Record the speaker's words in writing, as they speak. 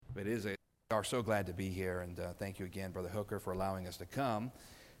It is. We are so glad to be here, and thank you again, Brother Hooker, for allowing us to come.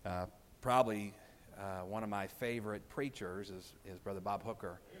 Probably one of my favorite preachers is Brother Bob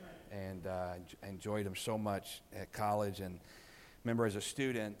Hooker, and I enjoyed him so much at college. And remember, as a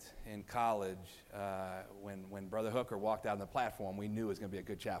student in college, when Brother Hooker walked out on the platform, we knew it was going to be a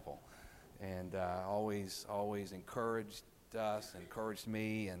good chapel, and always encouraged us, encouraged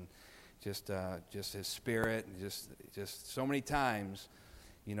me, and just his spirit, and just so many times.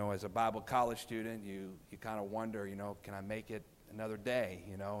 You know, as a Bible college student, you kind of wonder, can I make it another day,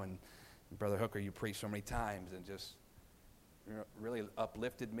 and Brother Hooker, you preached so many times and just really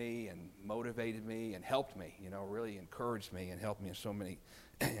uplifted me and motivated me and helped me, really encouraged me and helped me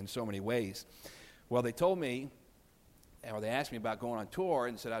in so many ways. Well, they told me, or they asked me about going on tour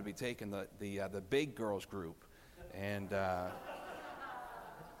and said I'd be taking the big girls group. And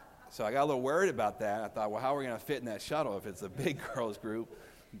so I got a little worried about that. I thought, well, how are we going to fit in that shuttle if it's a big girls group?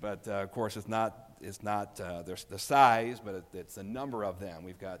 But of course, it's not the size, but it's the number of them.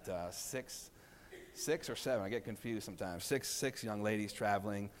 We've got six or seven. I get confused sometimes. Six young ladies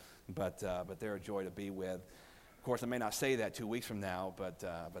traveling, but they're a joy to be with. Of course, I may not say that 2 weeks from now, but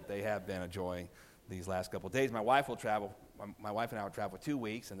they have been a joy these last couple of days. My wife will travel. My wife and I will travel 2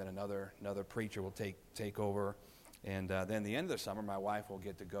 weeks, and then another preacher will take over. And then the end of the summer, my wife will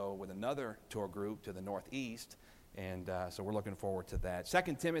get to go with another tour group to the Northeast. And so we're looking forward to that.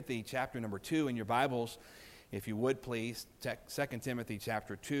 2 Timothy chapter number 2 in your Bibles, if you would please. 2 Timothy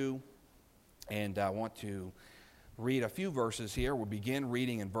chapter 2. And I want to read a few verses here. We'll begin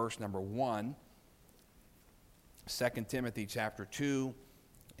reading in verse number 1. 2 Timothy chapter 2.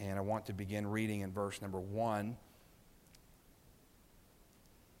 And I want to begin reading in verse number 1.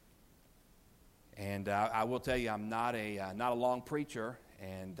 And I will tell you, I'm not a long preacher.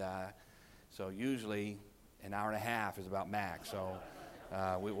 And so usually an hour and a half is about max, so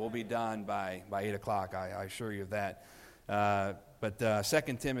we will be done by 8 o'clock, I assure you of that. But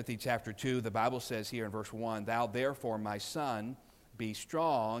 2 Timothy chapter 2, the Bible says here in verse 1, "Thou therefore, my son, be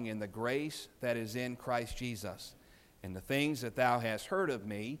strong in the grace that is in Christ Jesus. And the things that thou hast heard of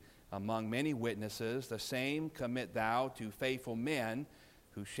me among many witnesses, the same commit thou to faithful men,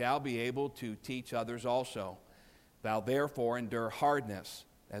 who shall be able to teach others also. Thou therefore endure hardness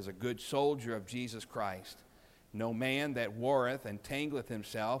as a good soldier of Jesus Christ. No man that warreth entangleth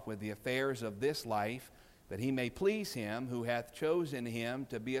himself with the affairs of this life, that he may please him who hath chosen him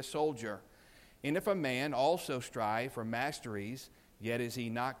to be a soldier. And if a man also strive for masteries, yet is he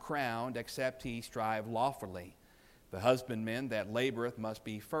not crowned, except he strive lawfully. The husbandman that laboreth must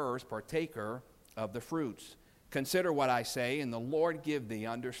be first partaker of the fruits. Consider what I say, and the Lord give thee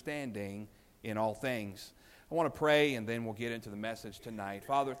understanding in all things." I want to pray, and then we'll get into the message tonight.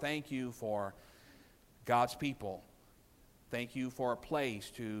 Father, thank you for God's people. Thank you for a place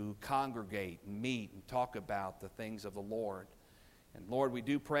to congregate and meet and talk about the things of the Lord. And Lord, we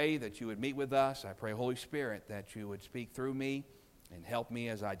do pray that you would meet with us. I pray, Holy Spirit, that you would speak through me and help me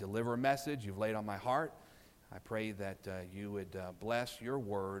as I deliver a message you've laid on my heart. I pray that you would bless your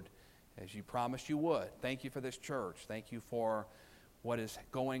word as you promised you would. Thank you for this church. Thank you for what is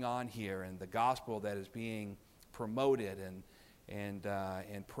going on here and the gospel that is being promoted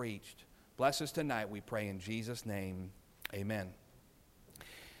and preached. Bless us tonight, we pray in Jesus' name. Amen.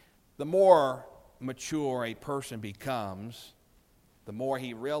 The more mature a person becomes, the more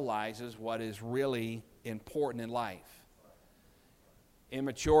he realizes what is really important in life.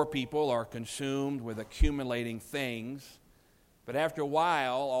 Immature people are consumed with accumulating things, but after a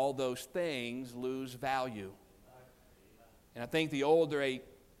while, all those things lose value. And I think the older a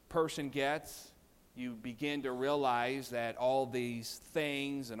person gets, you begin to realize that all these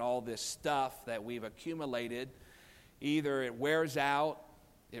things and all this stuff that we've accumulated, either it wears out,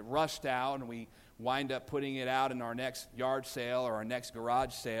 it rusts out, and we wind up putting it out in our next yard sale or our next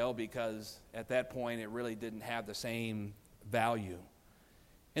garage sale because at that point it really didn't have the same value.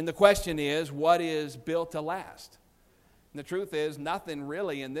 And the question is, what is built to last? And the truth is, nothing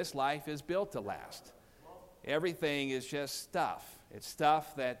really in this life is built to last. Everything is just stuff. It's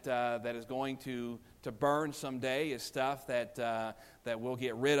stuff that is going to burn someday. It's stuff that we'll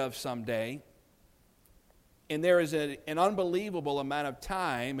get rid of someday. And there is an unbelievable amount of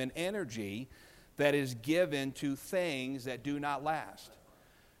time and energy that is given to things that do not last.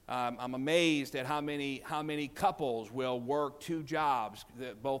 I'm amazed at how many couples will work 2 jobs.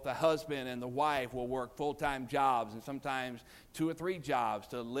 Both the husband and the wife will work full-time jobs and sometimes 2 or 3 jobs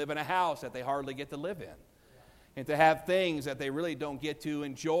to live in a house that they hardly get to live in. And to have things that they really don't get to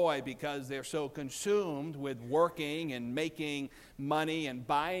enjoy because they're so consumed with working and making money and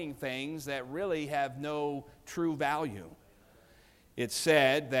buying things that really have no true value. It's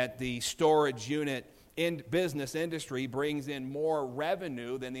said that the storage unit in business industry brings in more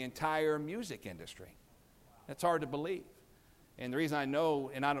revenue than the entire music industry. That's hard to believe. And the reason I know,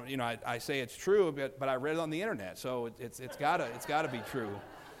 and I don't, I say it's true, but I read it on the internet, so it's gotta be true,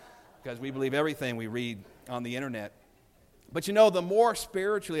 because we believe everything we read on the internet. But the more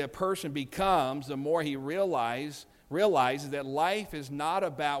spiritually a person becomes, the more he realizes that life is not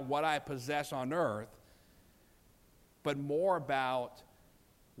about what I possess on earth, but more about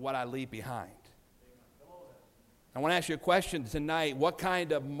what I leave behind. I want to ask you a question tonight. What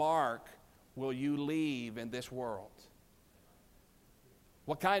kind of mark will you leave in this world?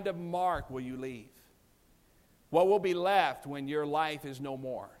 What kind of mark will you leave? What will be left when your life is no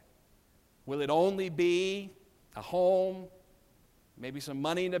more? Will it only be a home, maybe some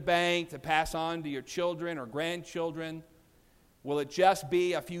money in the bank to pass on to your children or grandchildren? Will it just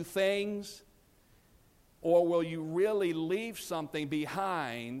be a few things? Or will you really leave something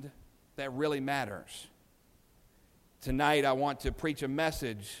behind that really matters? Tonight I want to preach a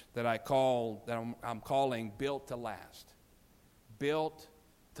message that I'm calling Built to Last. Built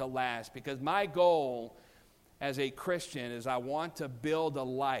to last. Because my goal as a Christian is I want to build a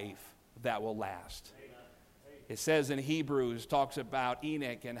life that will last. It says in Hebrews, talks about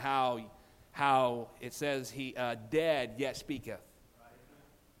Enoch and how it says he dead yet speaketh.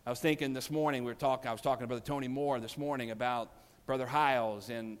 I was thinking this morning, I was talking to Brother Tony Moore this morning about Brother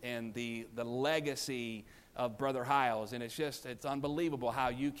Hiles and the legacy of Brother Hiles. And it's unbelievable how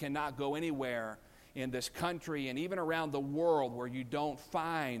you cannot go anywhere in this country and even around the world where you don't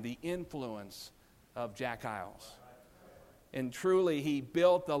find the influence of Jack Hiles. And truly, he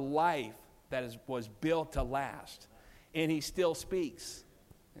built a life that was built to last. And he still speaks.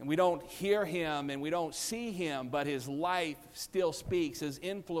 And we don't hear him and we don't see him, but his life still speaks. His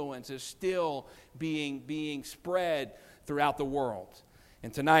influence is still being spread throughout the world.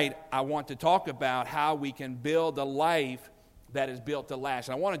 And tonight, I want to talk about how we can build a life that is built to last.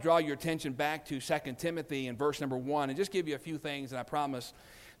 And I want to draw your attention back to 2 Timothy in verse number 1 and just give you a few things, and I promise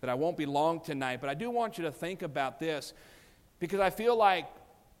that I won't be long tonight. But I do want you to think about this, because I feel like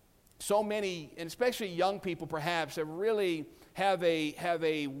so many, and especially young people perhaps, have really have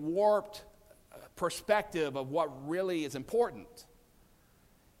a warped perspective of what really is important.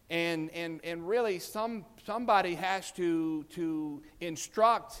 And really somebody has to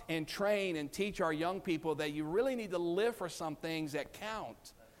instruct and train and teach our young people that you really need to live for some things that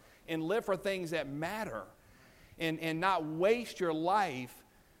count and live for things that matter and not waste your life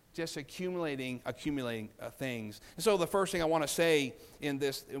just accumulating things. And so the first thing I want to say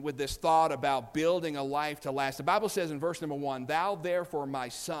with this thought about building a life to last, the Bible says in verse number 1, "Thou therefore, my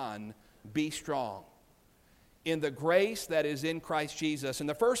son, be strong in the grace that is in Christ Jesus." And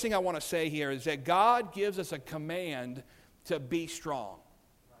the first thing I want to say here is that God gives us a command to be strong.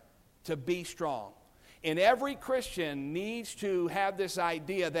 To be strong. And every Christian needs to have this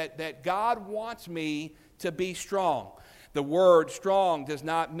idea that God wants me to be strong. The word strong does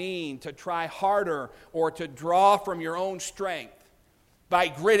not mean to try harder or to draw from your own strength by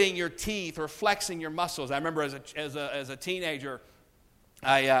gritting your teeth or flexing your muscles. I remember as a teenager,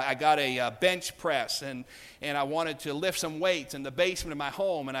 I got a bench press and I wanted to lift some weights in the basement of my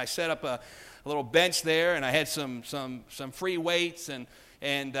home, and I set up a little bench there, and I had some free weights, and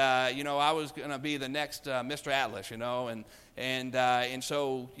I was going to be the next Mr. Atlas, and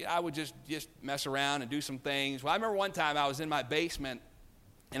so I would just mess around and do some things. Well, I remember one time I was in my basement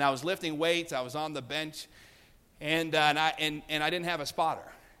and I was lifting weights. I was on the bench, and I didn't have a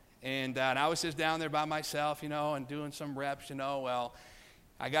spotter, and I was just down there by myself, and doing some reps, Well,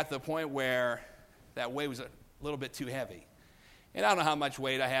 I got to the point where that weight was a little bit too heavy. And I don't know how much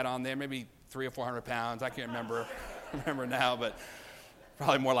weight I had on there, maybe 300 or 400 pounds. I can't remember now, but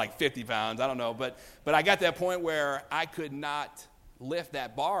probably more like 50 pounds. I don't know. But I got to that point where I could not lift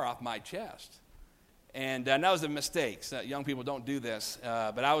that bar off my chest. And that was a mistake. So young people don't do this.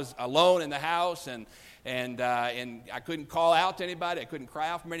 But I was alone in the house, and I couldn't call out to anybody. I couldn't cry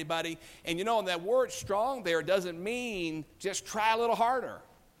out from anybody. And that word strong there doesn't mean just try a little harder.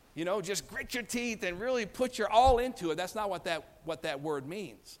 Just grit your teeth and really put your all into it. That's not what that word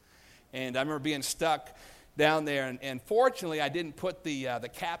means. And I remember being stuck down there, and fortunately I didn't put the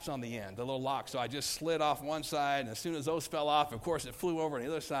caps on the end, the little locks. So I just slid off one side, and as soon as those fell off, of course, it flew over on the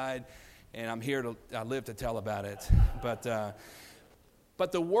other side. And I'm here to live to tell about it.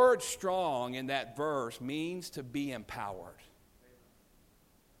 But the word strong in that verse means to be empowered.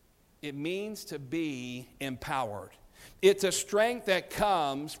 It means to be empowered. It's a strength that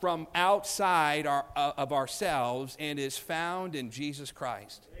comes from outside of ourselves and is found in Jesus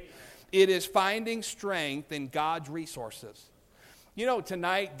Christ. It is finding strength in God's resources. You know,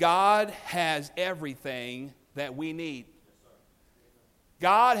 tonight, God has everything that we need.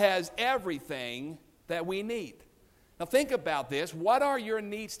 God has everything that we need. Now think about this. What are your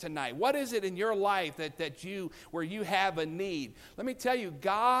needs tonight? What is it in your life where you have a need? Let me tell you,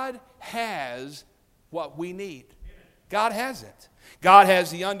 God has what we need. God has it. God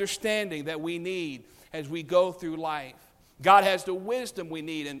has the understanding that we need as we go through life. God has the wisdom we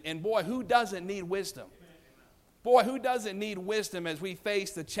need. And boy, who doesn't need wisdom? Boy, who doesn't need wisdom as we face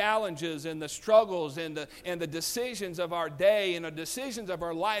the challenges and the struggles and the decisions of our day and the decisions of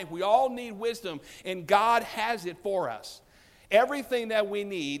our life? We all need wisdom, and God has it for us. Everything that we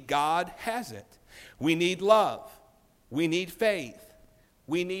need, God has it. We need love. We need faith.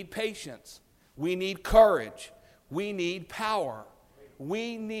 We need patience. We need courage. We need power.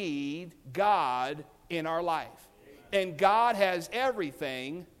 We need God in our life. And God has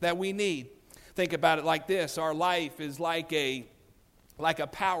everything that we need. Think about it like this. Our life is like a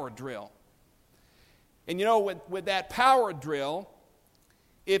power drill. And you know, with that power drill,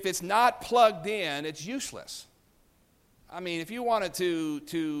 if it's not plugged in, it's useless. I mean, if you wanted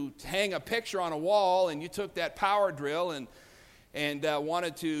to hang a picture on a wall and you took that power drill and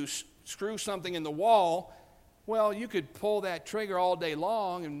wanted to screw something in the wall, well, you could pull that trigger all day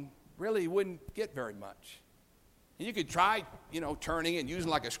long and really wouldn't get very much. You could try, turning and using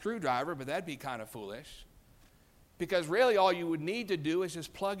like a screwdriver, but that'd be kind of foolish. Because really all you would need to do is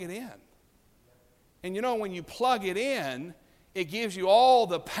just plug it in. And when you plug it in, it gives you all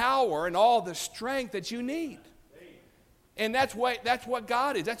the power and all the strength that you need. And that's what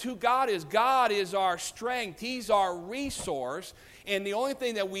God is. That's who God is. God is our strength. He's our resource. And the only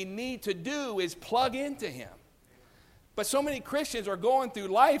thing that we need to do is plug into Him. But so many Christians are going through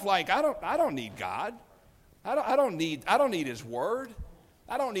life like, I don't need God. I don't need His Word.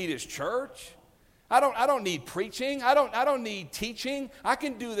 I don't need His church. I don't need preaching. I don't need teaching. I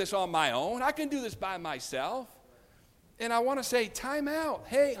can do this on my own. I can do this by myself. And I want to say, time out.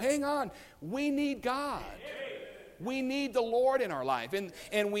 Hey, hang on. We need God. We need the Lord in our life.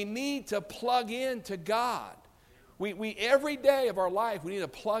 And we need to plug into God. We every day of our life, we need to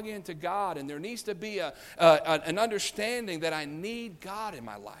plug into God. And there needs to be an understanding that I need God in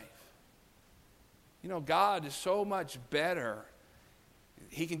my life. God is so much better.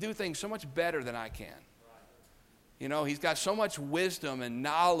 He can do things so much better than I can. He's got so much wisdom and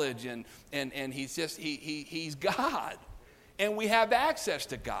knowledge, and he's God. And we have access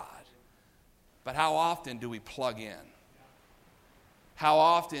to God. But how often do we plug in? How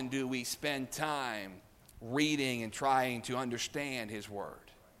often do we spend time reading and trying to understand His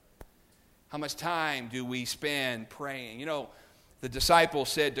Word? How much time do we spend praying? The disciples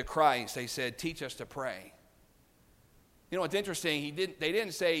said to Christ, they said, teach us to pray. It's interesting, they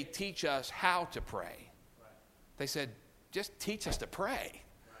didn't say, teach us how to pray. They said, just teach us to pray.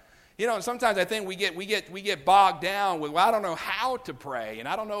 And sometimes I think we get bogged down with, well, I don't know how to pray, and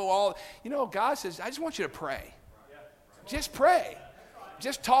I don't know all. God says, I just want you to pray. Just pray.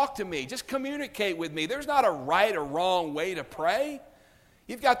 Just talk to me. Just communicate with me. There's not a right or wrong way to pray.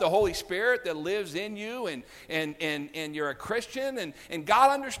 You've got the Holy Spirit that lives in you, and you're a Christian, and God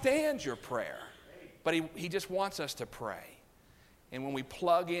understands your prayer. But He just wants us to pray. And when we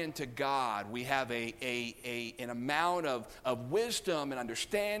plug into God, we have an amount of wisdom and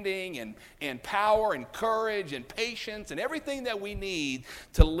understanding and power and courage and patience and everything that we need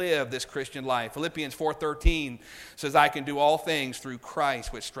to live this Christian life. Philippians 4:13 says, I can do all things through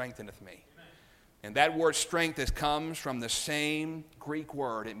Christ which strengtheneth me. And that word strength comes from the same Greek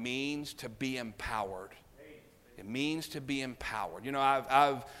word. It means to be empowered. It means to be empowered.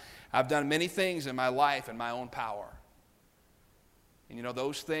 I've done many things in my life in my own power. And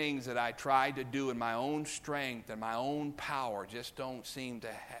those things that I tried to do in my own strength and my own power just don't seem to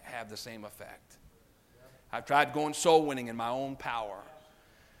have the same effect. I've tried going soul winning in my own power.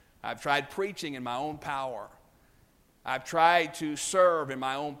 I've tried preaching in my own power. I've tried to serve in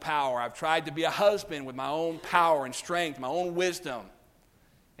my own power. I've tried to be a husband with my own power and strength, my own wisdom.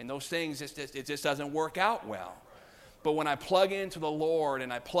 And those things, it just doesn't work out well. But when I plug into the Lord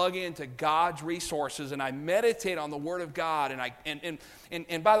and I plug into God's resources and I meditate on the Word of God,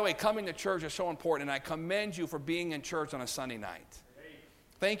 and by the way, coming to church is so important, and I commend you for being in church on a Sunday night.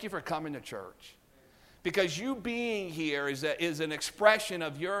 Thank you for coming to church. Because you being here is an expression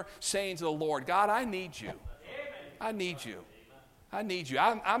of your saying to the Lord, God, I need you. I need you. I need you.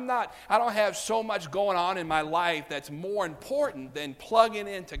 I don't have so much going on in my life that's more important than plugging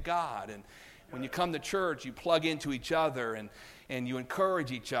into God. And when you come to church, you plug into each other and you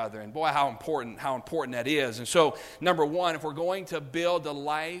encourage each other. And boy, how important that is. And so, number one, if we're going to build a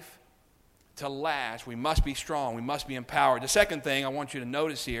life to last, we must be strong. We must be empowered. The second thing I want you to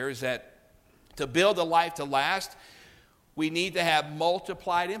notice here is that to build a life to last, we need to have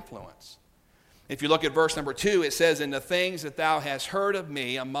multiplied influence. If you look at verse number 2, it says, "And the things that thou hast heard of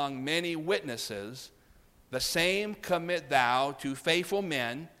me among many witnesses, the same commit thou to faithful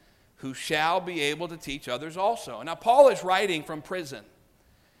men who shall be able to teach others also." Now, Paul is writing from prison,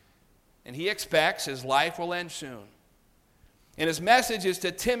 and he expects his life will end soon. And his message is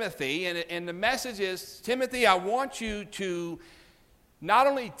to Timothy, and the message is, Timothy, I want you to not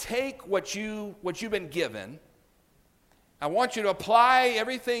only take what you've been given, I want you to apply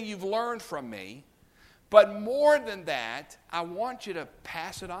everything you've learned from me, but more than that, I want you to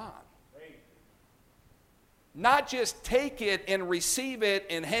pass it on. Not just take it and receive it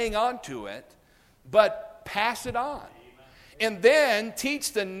and hang on to it, but pass it on. And then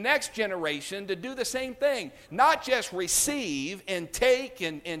teach the next generation to do the same thing. Not just receive and take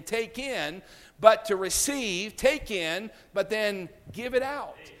in, but to receive, take in, but then give it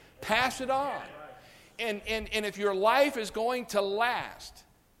out. Pass it on. And if your life is going to last,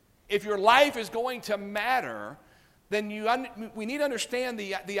 if your life is going to matter, then we need to understand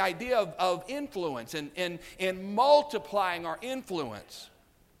the idea of influence and multiplying our influence.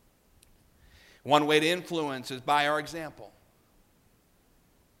 One way to influence is by our example.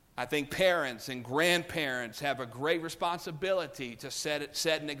 I think parents and grandparents have a great responsibility to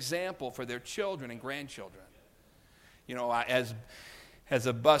set an example for their children and grandchildren. You know, as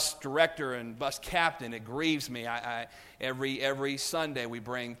a bus director and bus captain, it grieves me. Every Sunday we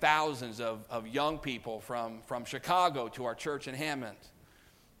bring thousands of young people from Chicago to our church in Hammond.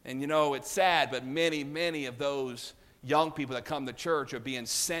 And you know, it's sad, but many of those young people that come to church are being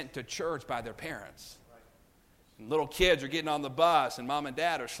sent to church by their parents. And little kids are getting on the bus and mom and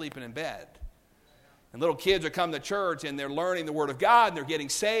dad are sleeping in bed. And little kids are coming to church and they're learning the Word of God and they're getting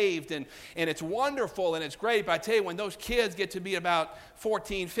saved and it's wonderful and it's great. But I tell you, when those kids get to be about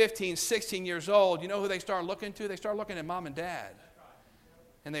 14, 15, 16 years old, you know who they start looking to? They start looking at mom and dad.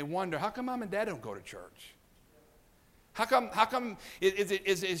 And they wonder, how come mom and dad don't go to church? How come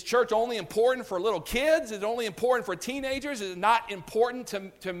is church only important for little kids? Is it only important for teenagers? Is it not important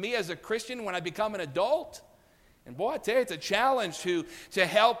to me as a Christian when I become an adult? And boy, I tell you, it's a challenge to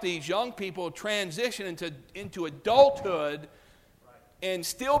help these young people transition into adulthood and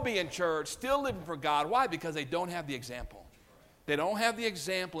still be in church, still living for God. Why? Because they don't have the example. They don't have the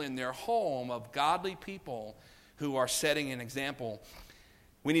example in their home of godly people who are setting an example.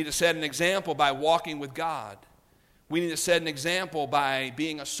 We need to set an example by walking with God. We need to set an example by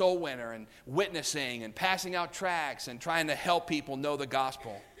being a soul winner and witnessing and passing out tracts and trying to help people know the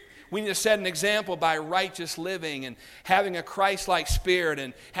gospel. We need to set an example by righteous living and having a Christ-like spirit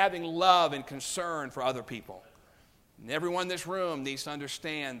and having love and concern for other people. And everyone in this room needs to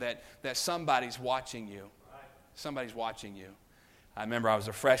understand that somebody's watching you. Somebody's watching you. I remember I was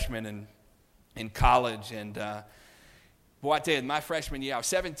a freshman in college, and boy, I tell you, my freshman year, I was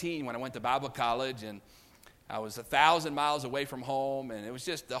 17 when I went to Bible college, and I was 1,000 miles away from home, and it was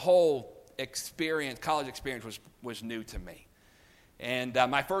just the whole experience, college experience was new to me. And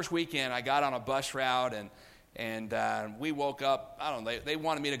my first weekend, I got on a bus route, and we woke up. I don't know. They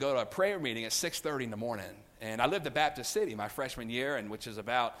wanted me to go to a prayer meeting at 6:30 in the morning. And I lived at Baptist City my freshman year, and which is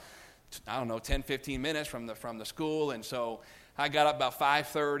about 10, 15 minutes from the school. And so I got up about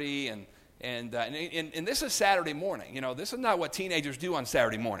 5:30, and this is Saturday morning. You know, this is not what teenagers do on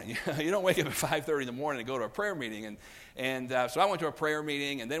Saturday morning. You don't wake up at 5:30 in the morning and go to a prayer meeting. And so I went to a prayer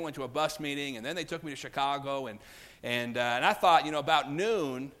meeting, and then went to a bus meeting, and then they took me to Chicago. And I thought, about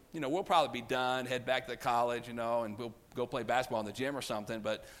noon, we'll probably be done, head back to the college, and we'll go play basketball in the gym or something.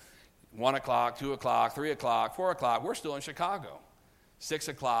 But 1 o'clock, 2 o'clock, 3 o'clock, 4 o'clock, we're still in Chicago. 6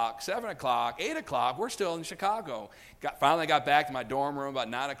 o'clock, 7 o'clock, 8 o'clock, we're still in Chicago. Finally got back to my dorm room about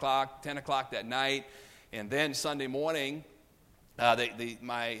 9 o'clock, 10 o'clock that night. And then Sunday morning,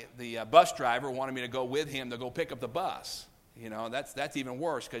 the bus driver wanted me to go with him to go pick up the bus. That's even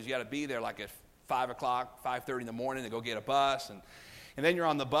worse because you got to be there like at 5 o'clock, 5:30 in the morning to go get a bus, and then you're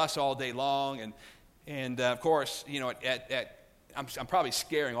on the bus all day long, and of course, I'm probably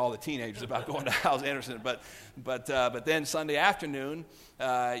scaring all the teenagers about going to Hyles Anderson, but then Sunday afternoon,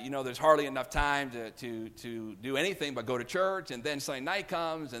 there's hardly enough time to do anything but go to church, and then Sunday night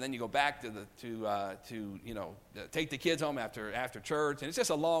comes, and then you go back to take the kids home after church, and it's just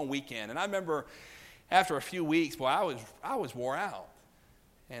a long weekend. And I remember after a few weeks, boy, I was wore out.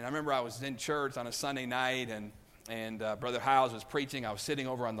 And I remember I was in church on a Sunday night, and Brother Hyles was preaching. I was sitting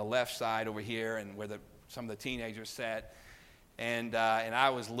over on the left side over here, and where some of the teenagers sat, and I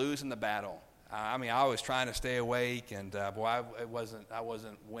was losing the battle. I mean, I was trying to stay awake, and boy, I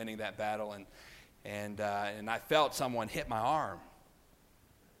wasn't winning that battle, and I felt someone hit my arm,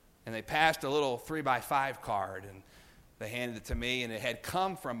 and they passed a little 3x5 card, and they handed it to me, and it had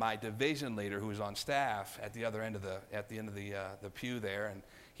come from my division leader who was on staff at the other end of the pew there, and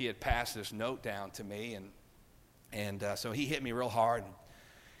he had passed this note down to me, and so he hit me real hard, and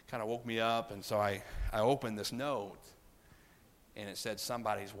kind of woke me up, and so I opened this note, and it said,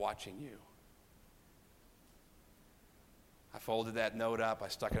 "Somebody's watching you." I folded that note up, I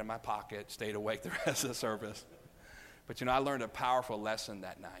stuck it in my pocket, stayed awake the rest of the service. But I learned a powerful lesson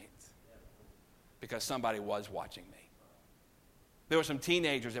that night because somebody was watching me. There were some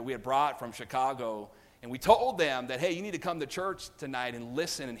teenagers that we had brought from Chicago, and we told them that, hey, you need to come to church tonight and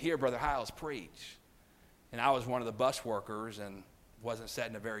listen and hear Brother Hiles preach. And I was one of the bus workers and wasn't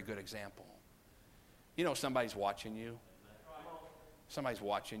setting a very good example. Somebody's watching you. Somebody's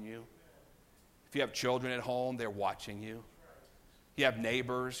watching you. If you have children at home, they're watching you. You have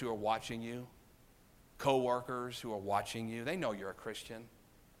neighbors who are watching you, co-workers who are watching you. They know you're a Christian.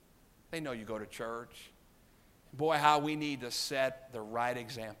 They know you go to church. Boy, how we need to set the right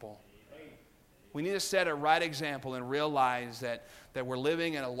example. We need to set a right example and realize that we're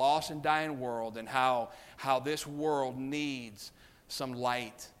living in a lost and dying world, and how this world needs some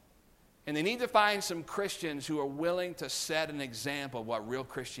light. And they need to find some Christians who are willing to set an example of what real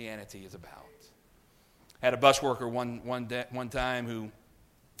Christianity is about. I had a bus worker one time who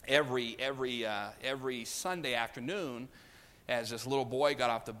every Sunday afternoon, as this little boy got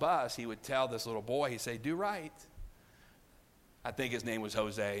off the bus, he would tell this little boy, he'd say, "Do right." I think his name was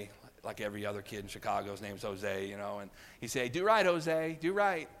Jose, like every other kid in Chicago. His name was Jose, and he'd say, "Do right, Jose, do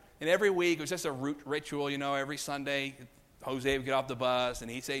right." And every week, it was just a ritual, every Sunday, Jose would get off the bus,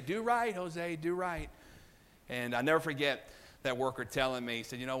 and he'd say, "Do right, Jose, do right." And I'll never forget that worker telling me, he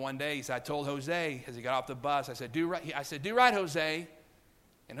said, one day, he said, I told Jose as he got off the bus, I said, "Do right." I said, "Do right, Jose."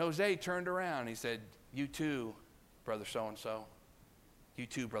 And Jose turned around and he said, "You too, brother so-and-so. You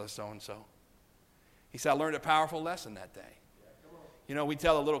too, brother so-and-so." He said, I learned a powerful lesson that day. We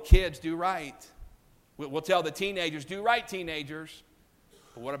tell the little kids, "Do right." We'll tell the teenagers, "Do right, teenagers."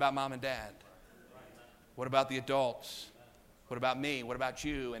 But what about mom and dad? What about the adults? What about me? What about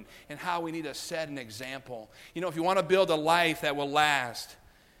you? And how we need to set an example. If you want to build a life that will last,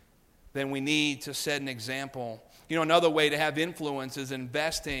 then we need to set an example. Another way to have influence is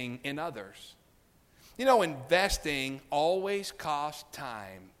investing in others. Investing always costs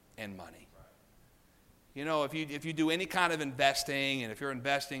time and money. If you do any kind of investing, and if you're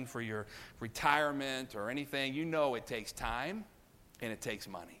investing for your retirement or anything, it takes time and it takes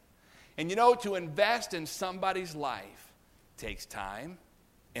money. And to invest in somebody's life takes time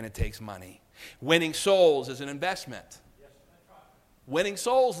and it takes money. Winning souls is an investment. Winning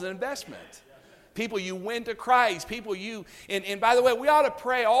souls is an investment. People you win to Christ, and by the way, we ought to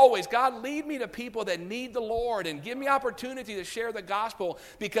pray always, God, lead me to people that need the Lord and give me opportunity to share the gospel,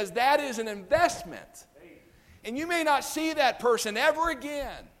 because that is an investment. And you may not see that person ever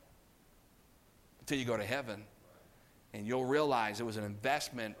again until you go to heaven, and you'll realize it was an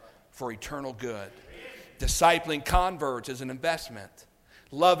investment for eternal good. Discipling converts is an investment.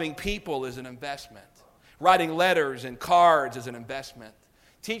 Loving people is an investment. Writing letters and cards is an investment.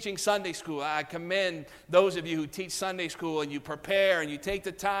 Teaching Sunday school, I commend those of you who teach Sunday school and you prepare and you take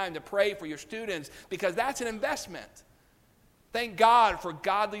the time to pray for your students, because that's an investment. Thank God for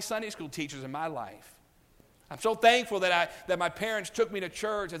godly Sunday school teachers in my life. I'm so thankful that my parents took me to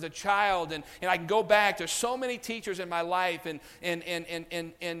church as a child, and I can go back to so many teachers in my life and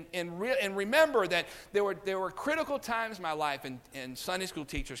remember that there were critical times in my life, and Sunday school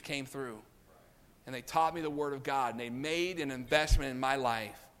teachers came through, and they taught me the Word of God, and they made an investment in my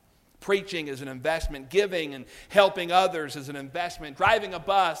life. Preaching is an investment. Giving and helping others is an investment. Driving a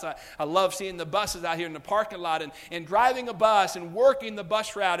bus. I love seeing the buses out here in the parking lot, and driving a bus and working the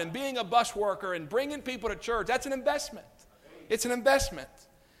bus route and being a bus worker and bringing people to church. That's an investment. It's an investment.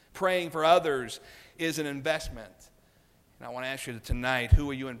 Praying for others is an investment. And I want to ask you tonight, who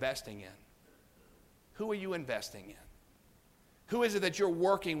are you investing in? Who are you investing in? Who is it that you're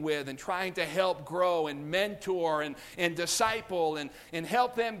working with and trying to help grow and mentor and disciple and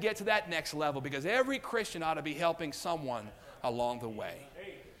help them get to that next level? Because every Christian ought to be helping someone along the way.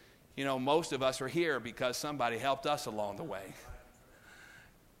 Most of us are here because somebody helped us along the way.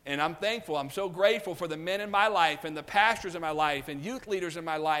 And I'm thankful. I'm so grateful for the men in my life and the pastors in my life and youth leaders in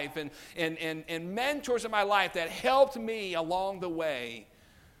my life and mentors in my life that helped me along the way.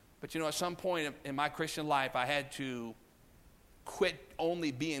 But at some point in my Christian life, I had to quit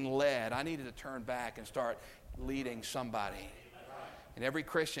only being led. I needed to turn back and start leading somebody. And every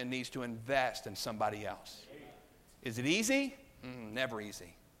Christian needs to invest in somebody else. Is it easy? Never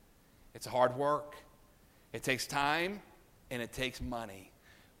easy. It's hard work. It takes time and it takes money.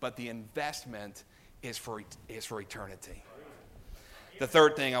 But the investment is for eternity. The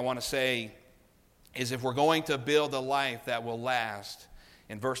third thing I want to say is if we're going to build a life that will last,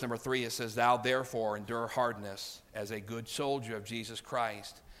 in verse number 3 it says, "Thou therefore endure hardness as a good soldier of Jesus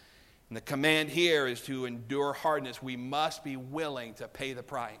Christ." And the command here is to endure hardness. We must be willing to pay the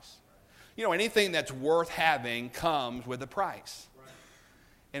price. You know, anything that's worth having comes with a price.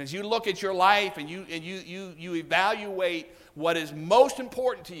 And as you look at your life and you evaluate what is most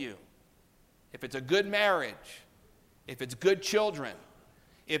important to you, if it's a good marriage, if it's good children,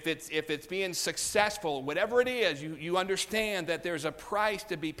 if it's being successful, whatever it is, you understand that there's a price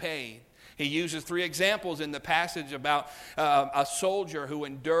to be paid. He uses 3 examples in the passage about a soldier who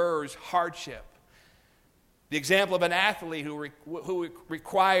endures hardship. The example of an athlete who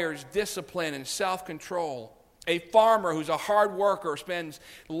requires discipline and self-control. A farmer who's a hard worker, spends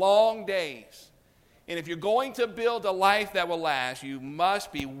long days. And if you're going to build a life that will last, you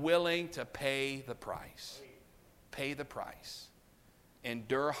must be willing to pay the price. Pay the price.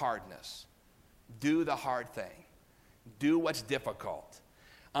 Endure hardness. Do the hard thing. Do what's difficult.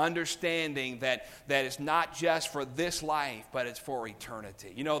 Understanding that it's not just for this life, but it's for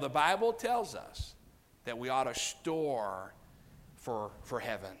eternity. You know, the Bible tells us that we ought to store for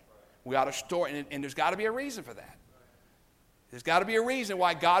heaven. We ought to store, and there's got to be a reason for that. There's got to be a reason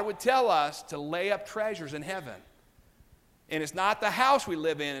why God would tell us to lay up treasures in heaven. And it's not the house we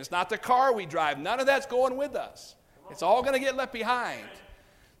live in. It's not the car we drive. None of that's going with us. It's all going to get left behind.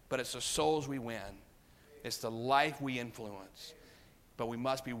 But it's the souls we win. It's the life we influence. But we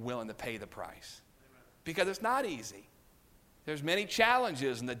must be willing to pay the price. Because it's not easy. There's many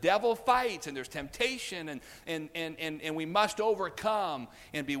challenges, and the devil fights, and there's temptation, and we must overcome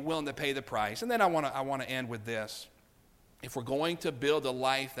and be willing to pay the price. And then I want to end with this. If we're going to build a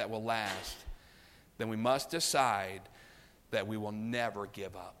life that will last, then we must decide that we will never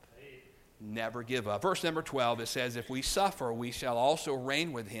give up. Never give up. Verse number 12, it says, "If we suffer, we shall also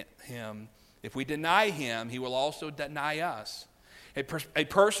reign with him. If we deny him, he will also deny us." A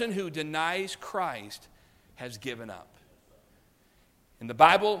person who denies Christ has given up. And the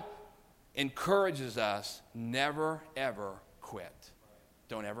Bible encourages us, never, ever quit.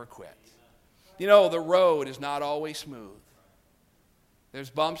 Don't ever quit. You know, the road is not always smooth.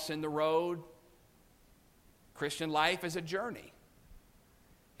 There's bumps in the road. Christian life is a journey.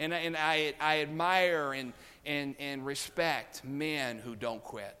 And I admire and respect men who don't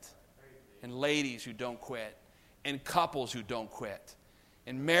quit. And ladies who don't quit. And couples who don't quit.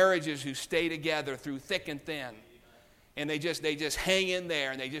 And marriages who stay together through thick and thin. And they just hang in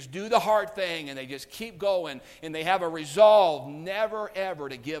there, and they just do the hard thing, and they just keep going, and they have a resolve never, ever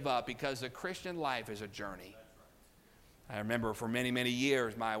to give up, because the Christian life is a journey. I remember for many, many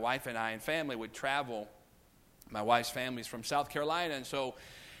years, my wife and I and family would travel. My wife's family's from South Carolina, and so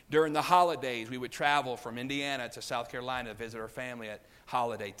during the holidays, we would travel from Indiana to South Carolina to visit our family at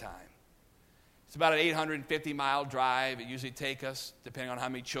holiday time. It's about an 850-mile drive. It usually takes us, depending on how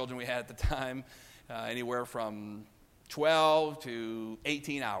many children we had at the time, anywhere from 12 to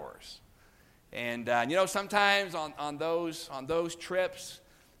 18 hours. And you know, sometimes on those trips,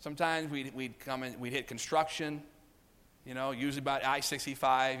 sometimes we'd come in, we'd hit construction. You know, usually about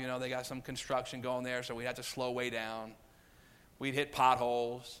I-65, you know, they got some construction going there, so we'd have to slow way down. We'd hit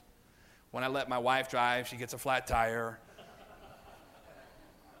potholes. When I let my wife drive, she gets a flat tire.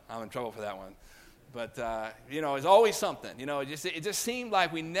 I'm in trouble for that one. But, you know, it's always something. You know, it just seemed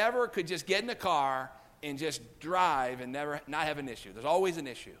like we never could just get in the car and just drive and not have an issue. There's always an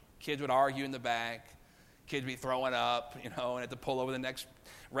issue. Kids would argue in the back. Kids would be throwing up, you know, and have to pull over the next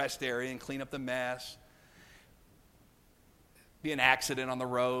rest area and clean up the mess. Be an accident on the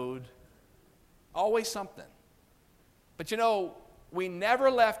road. Always something. But, you know, we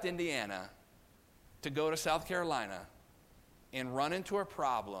never left Indiana to go to South Carolina and run into a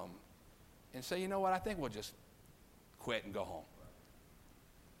problem and say, you know what, I think we'll just quit and go home.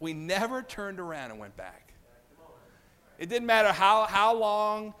 We never turned around and went back. It didn't matter how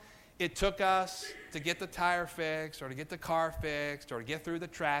long it took us to get the tire fixed or to get the car fixed or to get through the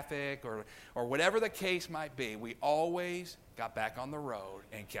traffic or whatever the case might be. We always got back on the road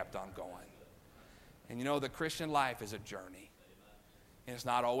and kept on going. And you know, the Christian life is a journey. And it's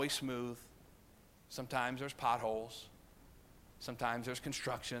not always smooth. Sometimes there's potholes. Sometimes there's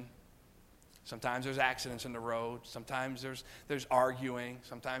construction. Sometimes there's accidents in the road. Sometimes there's arguing.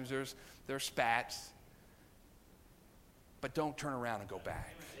 Sometimes there's spats. But don't turn around and go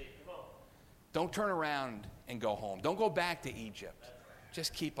back. Don't turn around and go home. Don't go back to Egypt.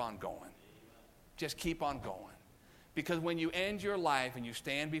 just keep on going. Just keep on going. Because when you end your life and you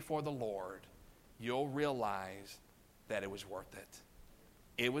stand before the Lord, you'll realize that it was worth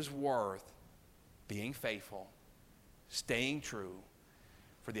it. It was worth being faithful, staying true,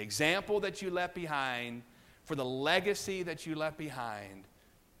 for the example that you left behind, for the legacy that you left behind,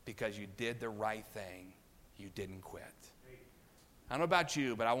 because you did the right thing. You didn't quit. I don't know about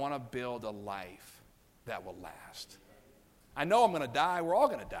you, but I want to build a life that will last. I know I'm going to die. We're all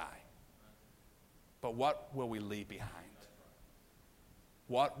going to die. But what will we leave behind?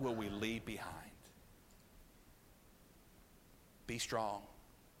 What will we leave behind? Be strong.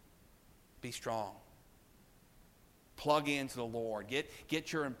 Be strong. Plug into the Lord.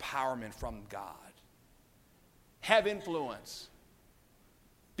 Get your empowerment from God. Have influence.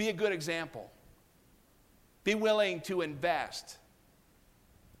 Be a good example. Be willing to invest.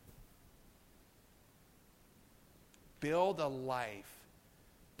 Build a life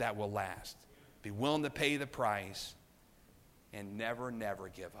that will last. Be willing to pay the price and never, never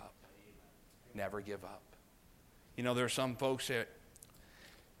give up. Never give up. You know, there are some folks that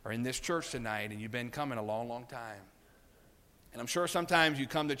are in this church tonight and you've been coming a long, long time. And I'm sure sometimes you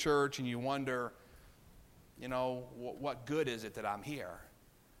come to church and you wonder, you know, what good is it that I'm here?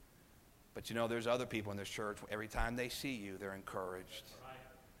 But you know, there's other people in this church, every time they see you, they're encouraged.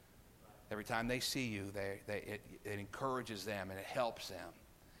 Every time they see you, it encourages them and it helps them.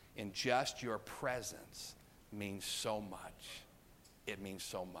 And just your presence means so much. It means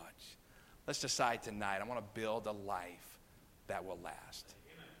so much. Let's decide tonight, I want to build a life that will last.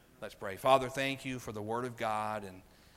 Let's pray. Father, thank you for the Word of God, and